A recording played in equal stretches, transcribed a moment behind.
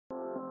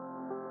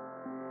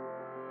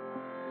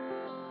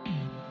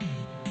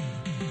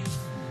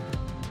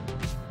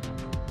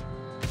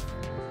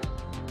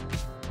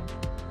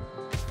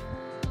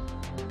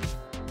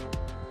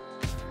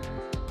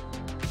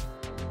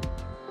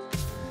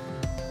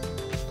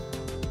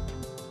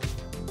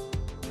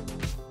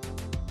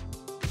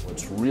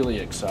It's really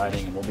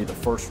exciting, and we'll be the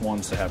first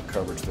ones to have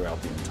coverage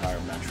throughout the entire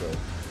metro,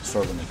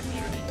 serving the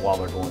community while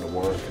they're going to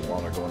work, and while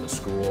they're going to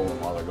school,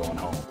 and while they're going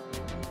home.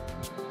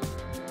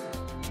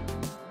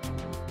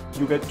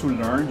 You get to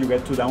learn, you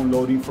get to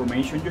download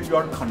information, you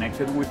are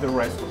connected with the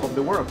rest of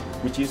the world,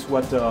 which is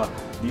what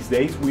these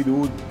days we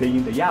do day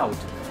in, day out.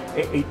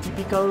 A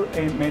typical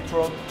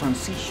metro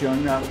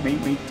transition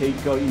may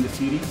take in the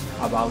city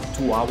about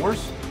 2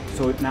 hours.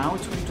 So now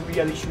it's going to be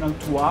additional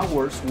 2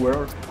 hours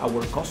where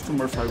our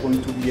customers are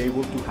going to be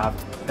able to have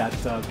that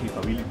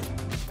capability.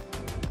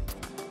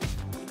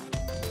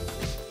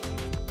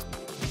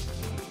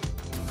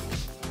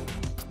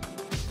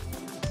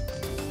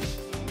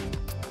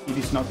 It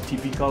is not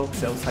typical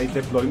cell site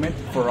deployment.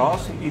 For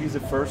us, it is the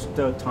first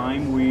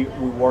time we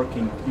work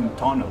in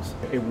tunnels.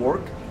 A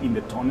work in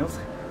the tunnels,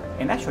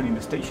 and actually in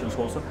the stations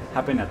also,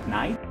 happen at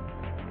night.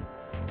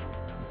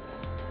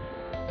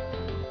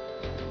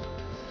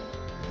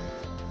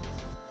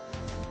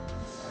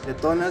 The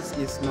tunnels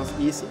is not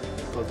easy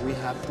because we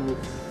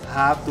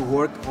have to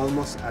work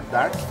almost at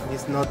dark.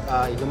 It's not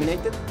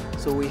illuminated,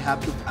 so we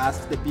have to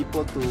ask the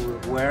people to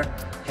wear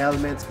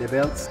helmets, the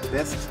belts, the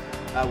vests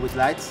with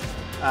lights.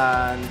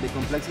 And the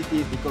complexity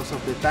is because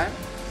of the time.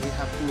 We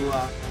have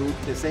to do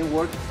the same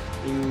work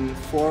in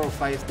 4 or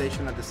 5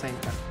 stations at the same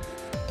time.